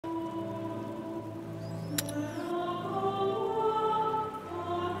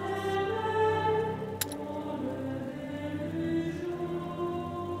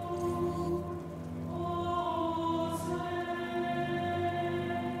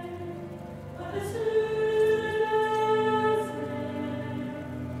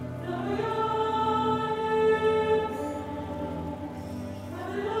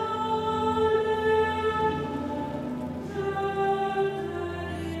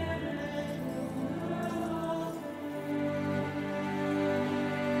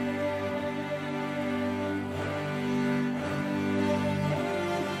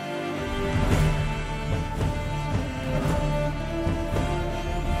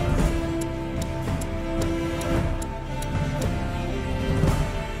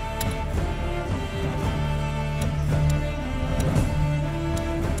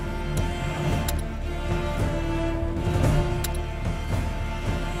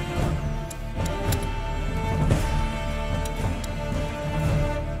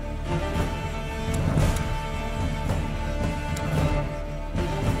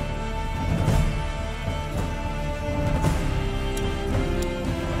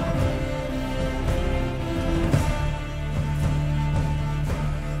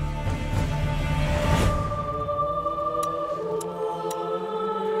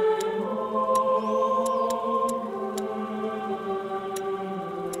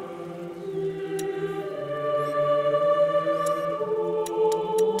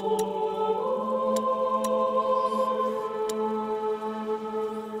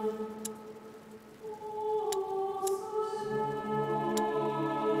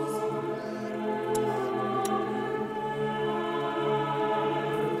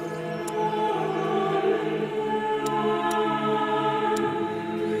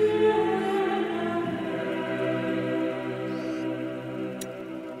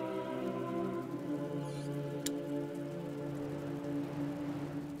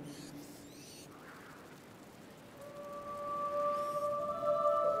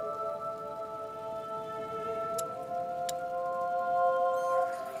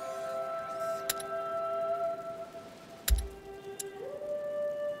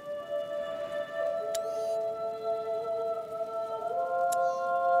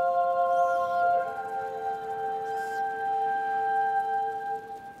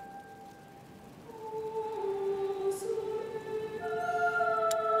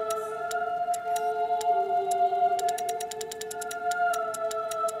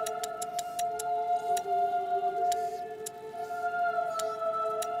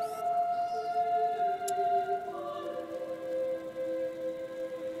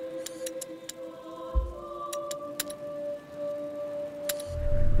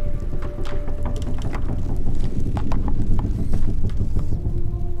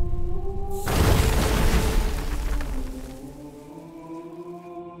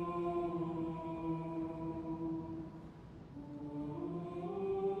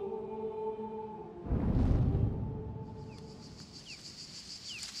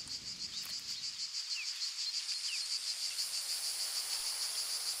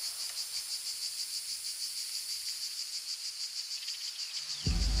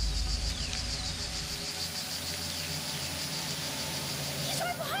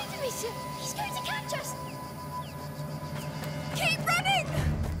Amicia! He's going to catch us! Keep running!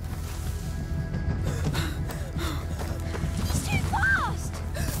 He's too fast!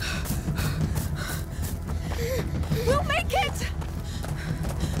 We'll make it!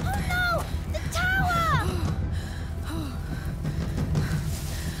 Oh no! The tower!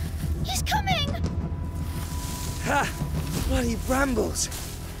 He's coming! Ha! Bloody brambles!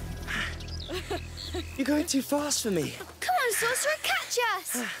 You're going too fast for me. Come on, Sorcerer, catch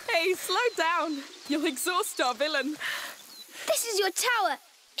us! Hey, slow down. You'll exhaust our villain. This is your tower.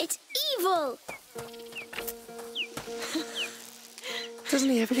 It's evil. Doesn't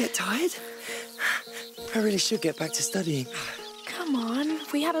he ever get tired? I really should get back to studying. Come on,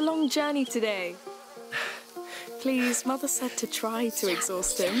 we had a long journey today. Please, Mother said to try to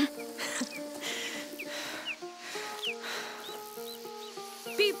exhaust him.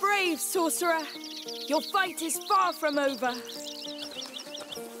 Be brave, Sorcerer. Your fight is far from over.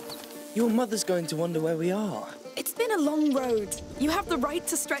 Your mother's going to wonder where we are. It's been a long road. You have the right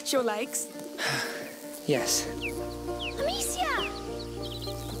to stretch your legs. Yes. Amicia!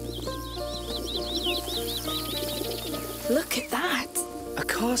 Look at that. A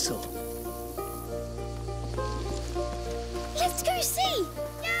castle. Let's go see!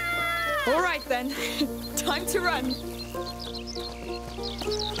 Yeah! All right, then. Time to run.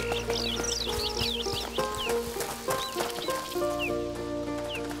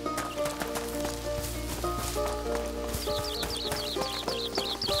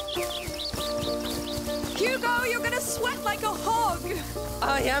 Hugo, you're gonna sweat like a hog.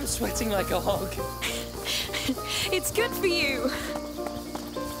 I am sweating like a hog. It's good for you.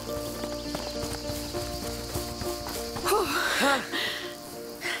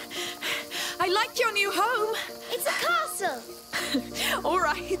 I like your new home. It's a castle! All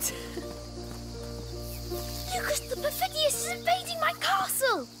right. Lucas the Perfidious is invading my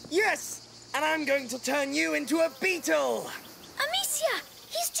castle! Yes! And I'm going to turn you into a beetle! Amicia!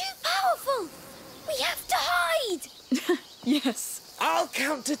 He's too powerful! We have to hide! Yes. I'll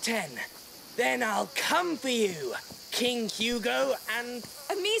count to 10. Then I'll come for you, King Hugo and...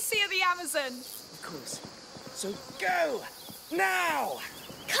 Amicia the Amazon. Of course. So go! Now!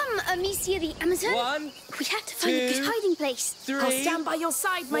 Come, Amicia the Amazon! 1, We have to find a good 2, hiding place. 3, I'll stand by your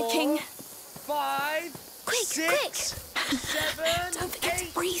side, my 4, king. 5, Quick, 6, quick. 7, Don't forget 8,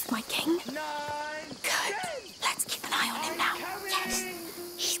 to breathe, my king. 9, Good. 10. Let's keep an eye on him now. Yes.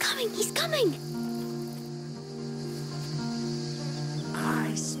 He's coming, he's coming!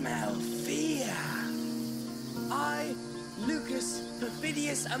 I smell fear. I, Lucas,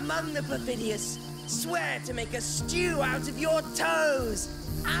 perfidious among the perfidious, swear to make a stew out of your toes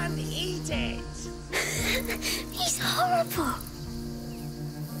and eat it. He's horrible!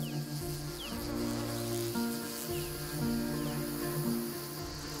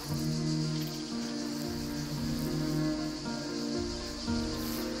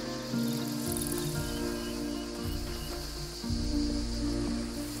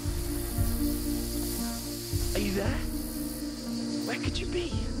 Are you there? Where could you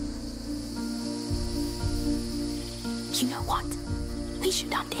be? You know what? We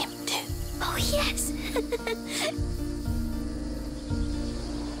should hunt him too. Oh, yes!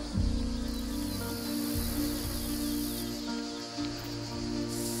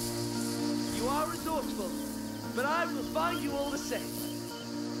 You are resourceful, but I will find you all the same.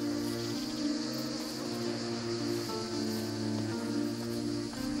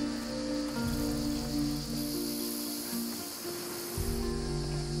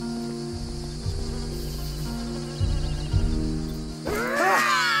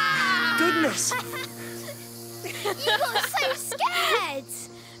 Goodness! You got so scared!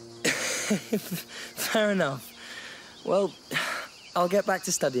 Fair enough. Well, I'll get back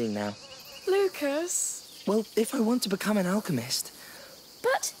to studying now. Lucas. Well, if I want to become an alchemist,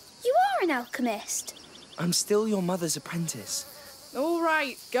 But you are an alchemist. I'm still your mother's apprentice. All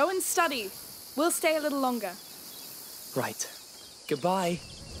right, go and study. We'll stay a little longer. Right. Goodbye.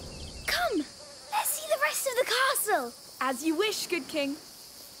 Come, let's see the rest of the castle. As you wish, good king.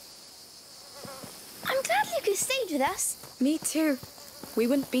 I'm glad Lucas stayed with us. Me too. We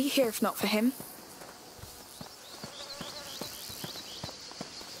wouldn't be here if not for him.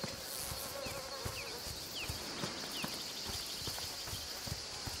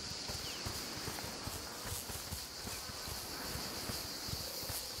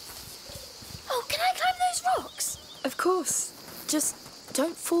 Oh, can I climb those rocks? Of course. Just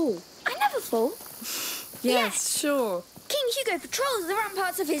don't fall. I never fall. Yes. Sure. King Hugo patrols the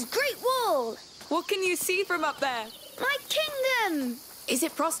ramparts of his great wall. What can you see from up there? My kingdom. Is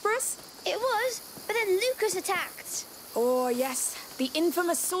it prosperous? It was, but then Lucas attacked. Oh, yes. The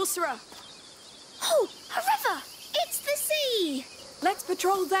infamous sorcerer. Oh, a river! It's the sea! Let's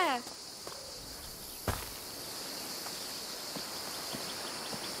patrol there.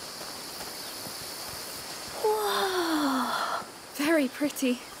 Whoa! Very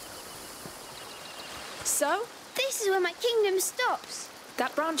pretty. So, This is where my kingdom stops.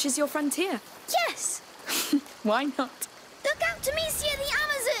 that branch is your frontier. Yes! Why not? Look out, Amicia the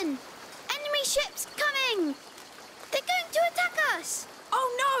Amazon! Enemy ships coming! They're going to attack us! Oh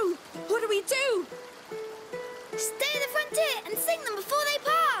no! What do we do? Stay at the frontier and sink them before they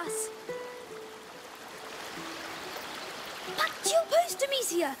pass! Back to your post,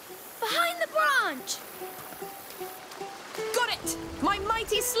 Amicia! Behind the branch! Got it! My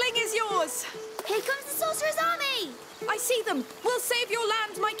mighty sling is yours! Here comes the sorcerer's army! I see them! We'll save your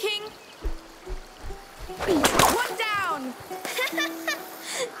land, my king! One down!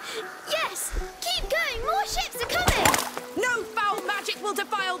 Yes! Keep going! More ships are coming! No foul magic will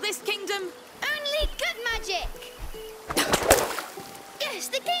defile this kingdom! Only good magic! Yes,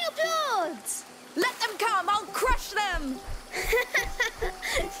 the king applauds! Let them come! I'll crush them!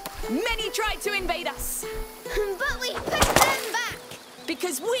 Many tried to invade us, But we pushed them back!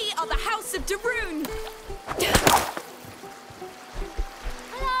 because we are the House of Daroon!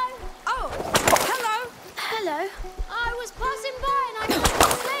 Hello! Oh, hello! Hello? I was passing by and I heard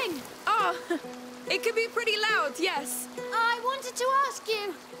you sing. Oh, it can be pretty loud, yes. I wanted to ask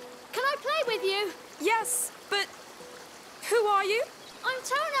you, can I play with you? Yes, but who are you? I'm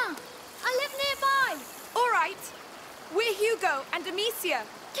Tona. I live nearby. All right, we're Hugo and Amicia.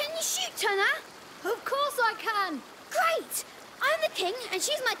 Can you shoot, Tona? Of course I can. Great! I'm the king and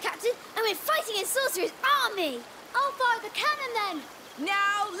she's my captain and we're fighting a sorcerer's army. I'll fire the cannon then.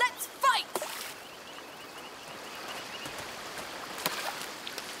 Now let's fight!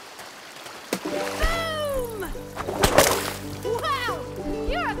 Boom! Wow!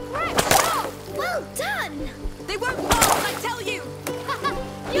 You're a great shot! Well done! They won't pass, I tell you!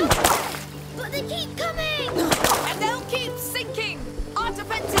 You're right, but they keep coming! And they'll keep sinking! Our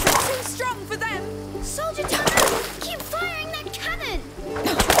defenses are too strong for them! Soldier Tana, keep firing that cannon!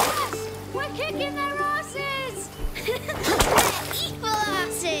 Yes! We're kicking their asses! They're equal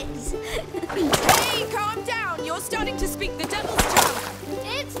asses! Hey, calm down! You're starting to speak the devil's tongue!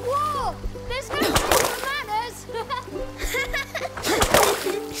 It's war! There's no time for manners!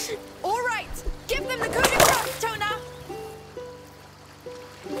 All right, give them the coup de grace, Tona!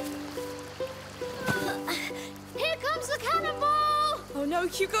 Here comes the cannonball! Oh no,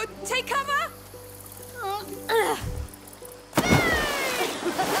 Hugo, take cover!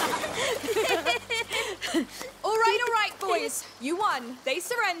 All right, boys. You won. They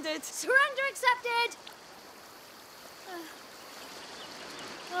surrendered. Surrender accepted!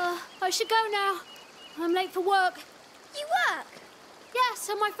 I should go now. I'm late for work. You work? Yes,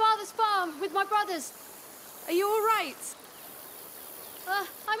 on my father's farm with my brothers. Are you all right?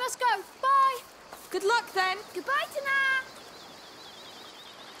 I must go. Bye. Good luck then. Goodbye, Tana.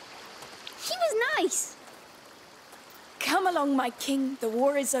 He was nice. Come along, my king. The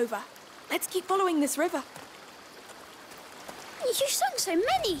war is over. Let's keep following this river. You sung so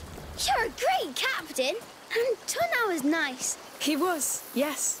many. You're a great captain. And Tana was nice. He was,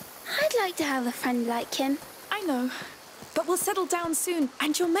 yes. I'd like to have a friend like him. I know. But we'll settle down soon,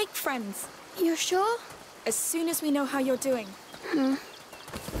 and you'll make friends. You're sure? As soon as we know how you're doing.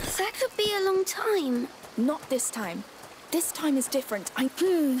 That could be a long time. Not this time. This time is different.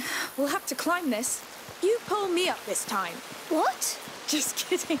 We'll have to climb this. You pull me up this time. What? Just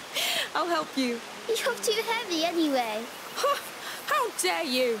kidding. I'll help you. You're too heavy anyway. How dare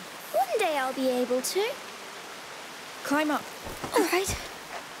you? One day I'll be able to. Climb up. All right.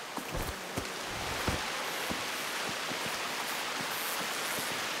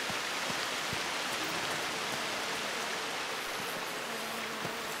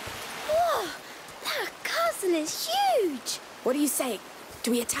 Whoa! That castle is huge! What do you say?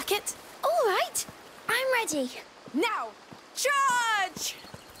 Do we attack it? All right. I'm ready. Now! Charge!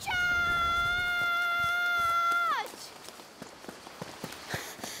 Charge!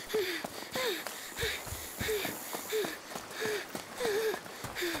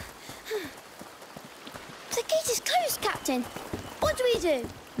 The gate is closed, Captain. What do we do?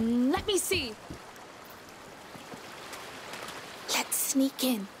 Let me see. Let's sneak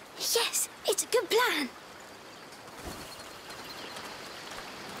in. Yes, it's a good plan.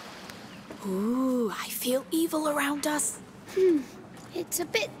 Ooh, I feel evil around us. It's a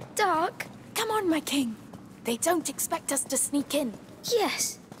bit dark. Come on, my king. They don't expect us to sneak in.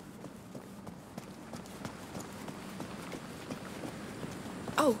 Yes.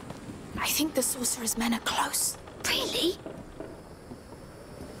 Oh, I think the sorcerer's men are close. Really?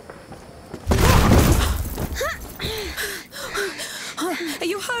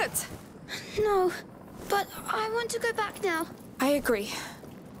 hurt? No, but I want to go back now. I agree.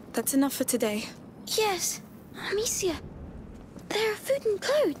 That's enough for today. Yes, Amicia. There are food and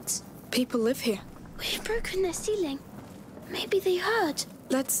clothes. People live here. We've broken their ceiling. Maybe they heard.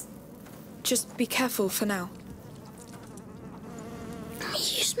 Let's just be careful for now.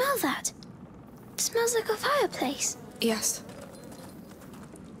 You smell that? It smells like a fireplace. Yes.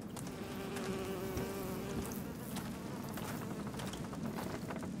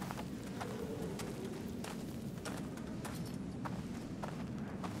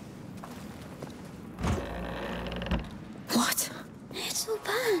 What? It's all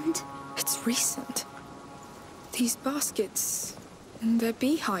burned. It's recent. These baskets, they're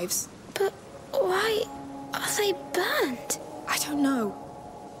beehives. But why are they burned? I don't know.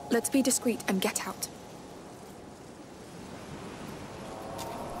 Let's be discreet and get out.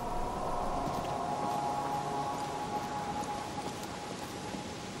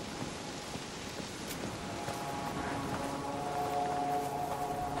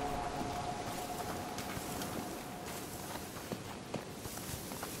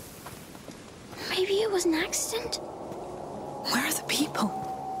 Maybe it was an accident? Where are the people?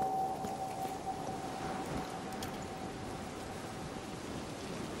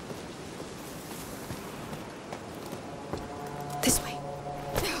 This way.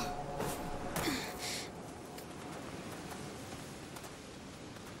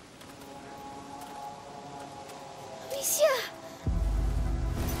 Amicia!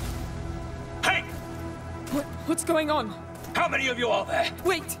 Hey! What's going on? How many of you are there?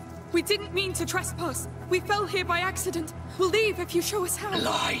 Wait! We didn't mean to trespass. We fell here by accident. We'll leave if you show us how.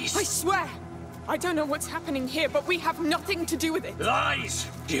 Lies! I swear! I don't know what's happening here, but we have nothing to do with it. Lies!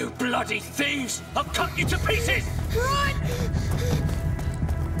 You bloody thieves! I'll cut you to pieces! Run!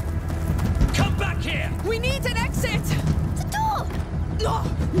 Come back here! We need an exit! The door!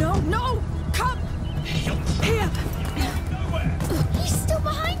 No! Come! You'll Here! nowhere! He's still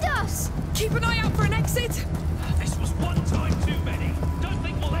behind us! Keep an eye out for an exit! This was one time too many. Don't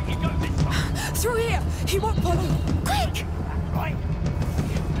think we'll let you go this time. Through here! He won't follow! Quick! Right?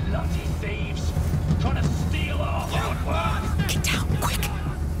 You bloody thieves! Trying to steal our hard work! Get down, quick!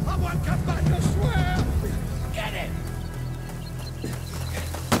 I won't come back, I swear! Get him!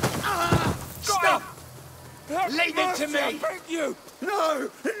 Stop! Leave it to me! I beg you! No!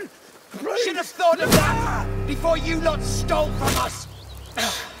 Please! Should have thought of that before you lot stole from us!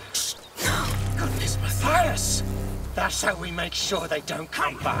 Goodness, Matthias! That's how we make sure they don't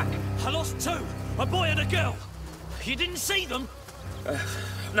come back. I lost two, a boy and a girl. You didn't see them?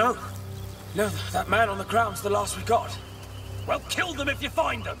 No. No, that man on the ground's the last we got. Well, kill them if you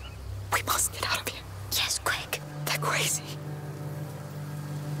find them. We must get out of here. Yes, quick. They're crazy.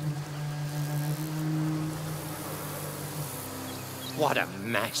 What a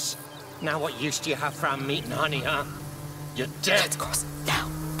mess. Now what use do you have for our meat and honey, huh? You're dead. Let's cross now.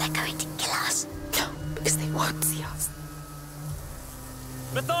 They're going to kill us. No, because they won't see us.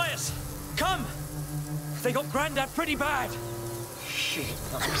 Matthias, come! They got Grandad pretty bad. Shit.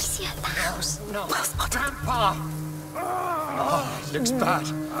 Amicia, the house. No. Grandpa! Oh, it looks bad.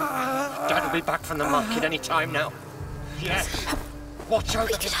 Dad will be back from the market any time now. Yes. Watch over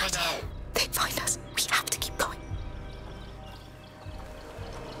him Good for idea. now. They'd find us. We have to keep going.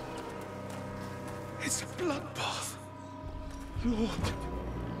 It's a bloodbath. Lord.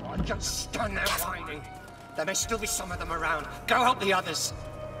 Oh, just stand there whining. There may still be some of them around. Go help the others.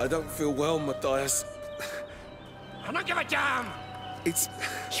 I don't feel well, Matthias. I don't give a damn. It's...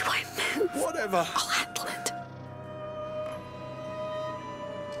 You won't move. whatever. I'll handle it.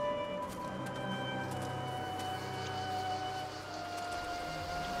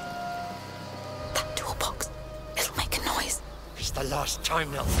 That toolbox. It'll make a noise. It's the last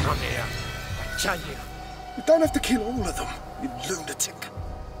time they'll come here. I tell you. You don't have to kill all of them, you lunatic.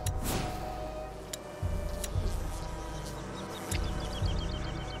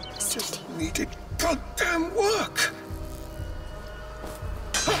 Just needed goddamn work.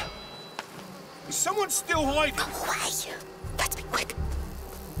 Is someone still hiding? Go away. Let's be quick.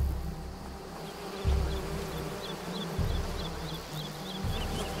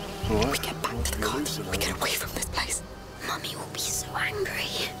 We get back to the cart. We get away from this place. Mummy will be so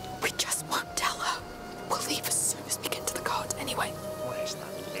angry. We just won't tell her. We'll leave as soon as we get to the cart anyway. Where's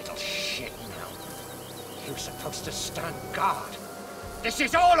that little shit now? You're supposed to stand guard. This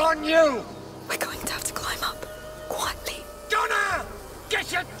is all on you! We're going to have to climb up. Quietly. Donna!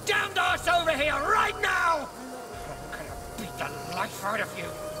 Get your damned ass over here right now! I'm gonna beat the life out of you.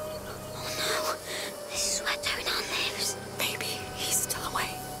 Oh no, this is where Tonan lives. Maybe he's still away.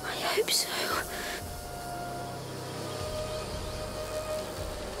 I hope so.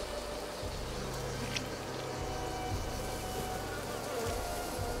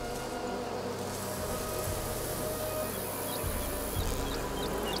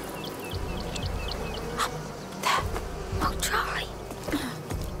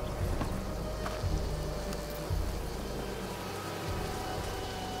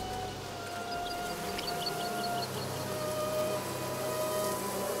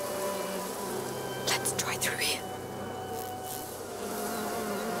 Let's try through here.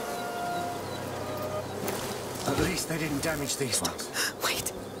 At least they didn't damage these ones.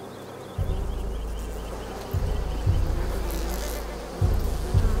 Wait.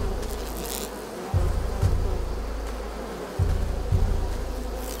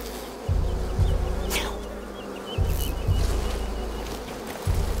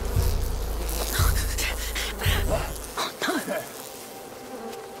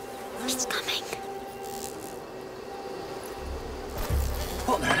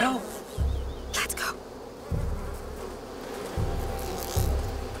 What the hell? Let's go.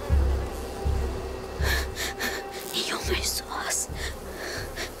 He almost saw us.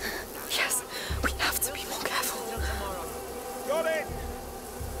 Yes, we have to be more careful. Got it!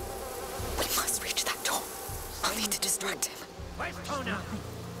 We must reach that door. I'll need to distract him. Where's Tona?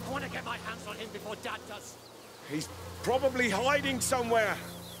 I want to get my hands on him before Dad does. He's probably hiding somewhere.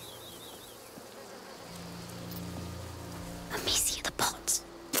 Let me see the pots.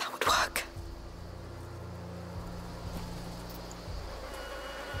 That would work.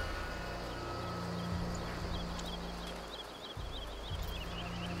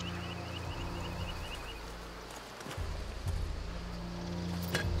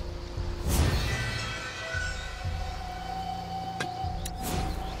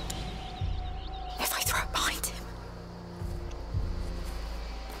 If I throw it behind him.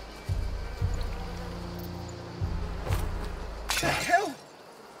 The hell?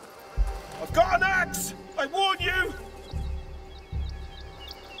 I've got an axe! I warn you!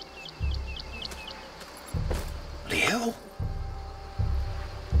 The hell?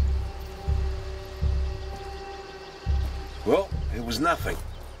 Well, it was nothing.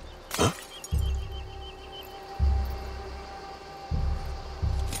 Huh?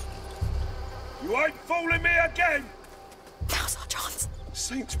 You ain't fooling me again! Now's our chance.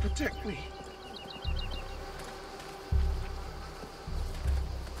 Saints protect me.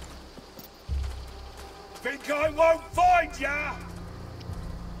 Think I won't find ya?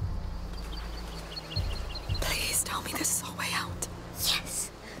 Please tell me this is our way out. Yes.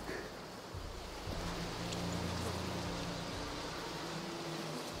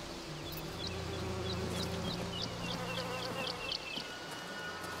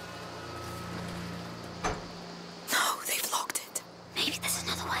 No, they've locked it. Maybe there's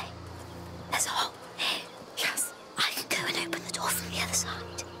another way. There's a hole here. Yes. I can go and open the door from the other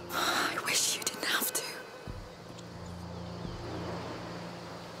side. I wish you didn't have to.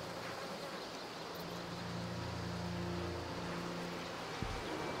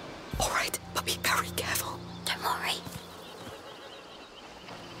 All right, but be very careful. Don't worry.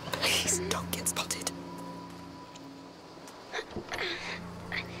 Please don't get spotted.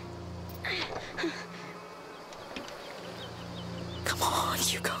 Come on,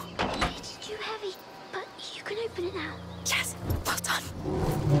 Hugo. It's too heavy, but you can open it now. Yes, well done.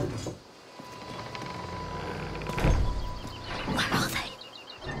 Where are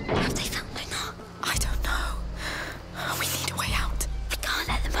they? Have they found Lunar? I don't know. We need a way out. I can't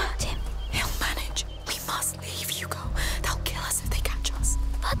let them hurt him. He'll manage. We must leave, Hugo. They'll kill us if they catch us.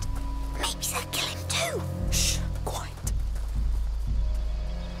 But maybe they'll kill him too. Shh, quiet.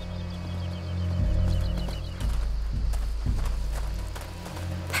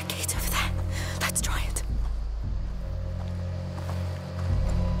 That gate over there. Let's try it.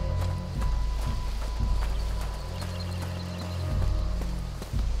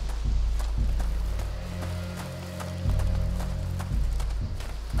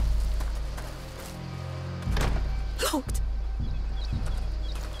 Locked.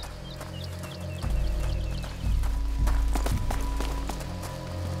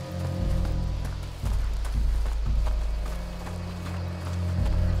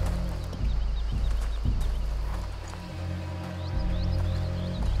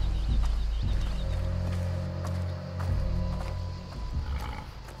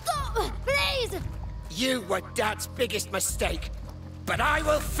 Stop! Please! You were Dad's biggest mistake, but I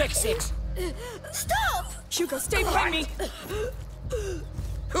will fix it. Stop! Hugo, stay behind me.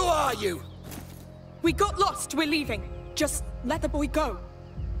 Who are you? We got lost. We're leaving. Just let the boy go.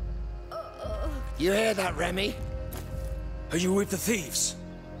 You hear that, Remy? Are you with the thieves?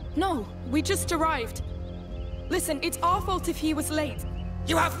 No, we just arrived. Listen, it's our fault if he was late.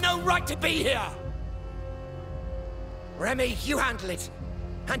 You have no right to be here! Remy, you handle it.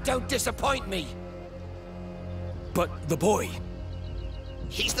 And don't disappoint me. But the boy,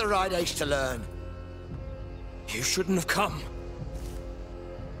 He's the right age to learn. you shouldn't have come.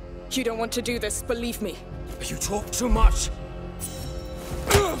 You don't want to do this, believe me. You talk too much.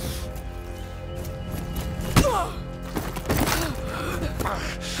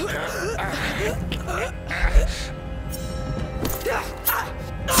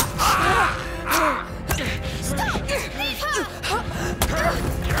 Stop! Leave her!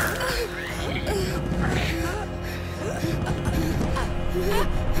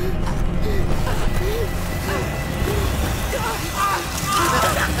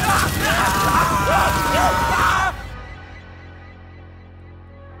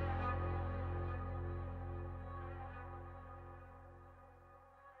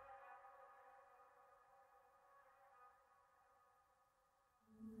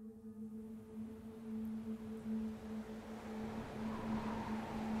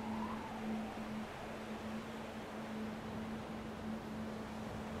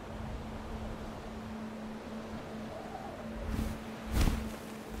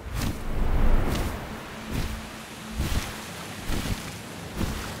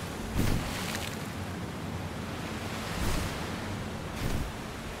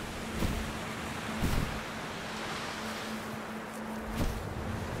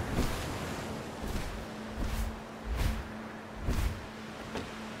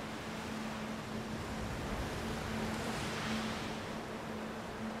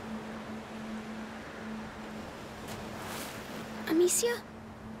 Amicia?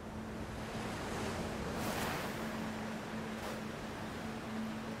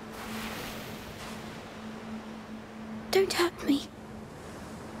 Don't hurt me.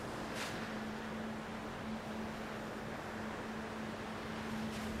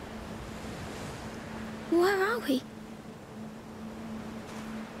 Where are we?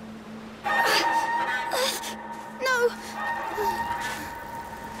 No!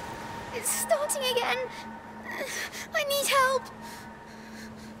 It's starting again. I need help.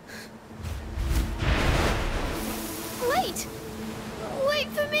 Wait! Wait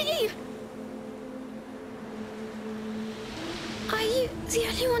for me! Are you the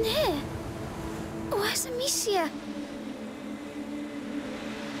only one here? Where's Amicia?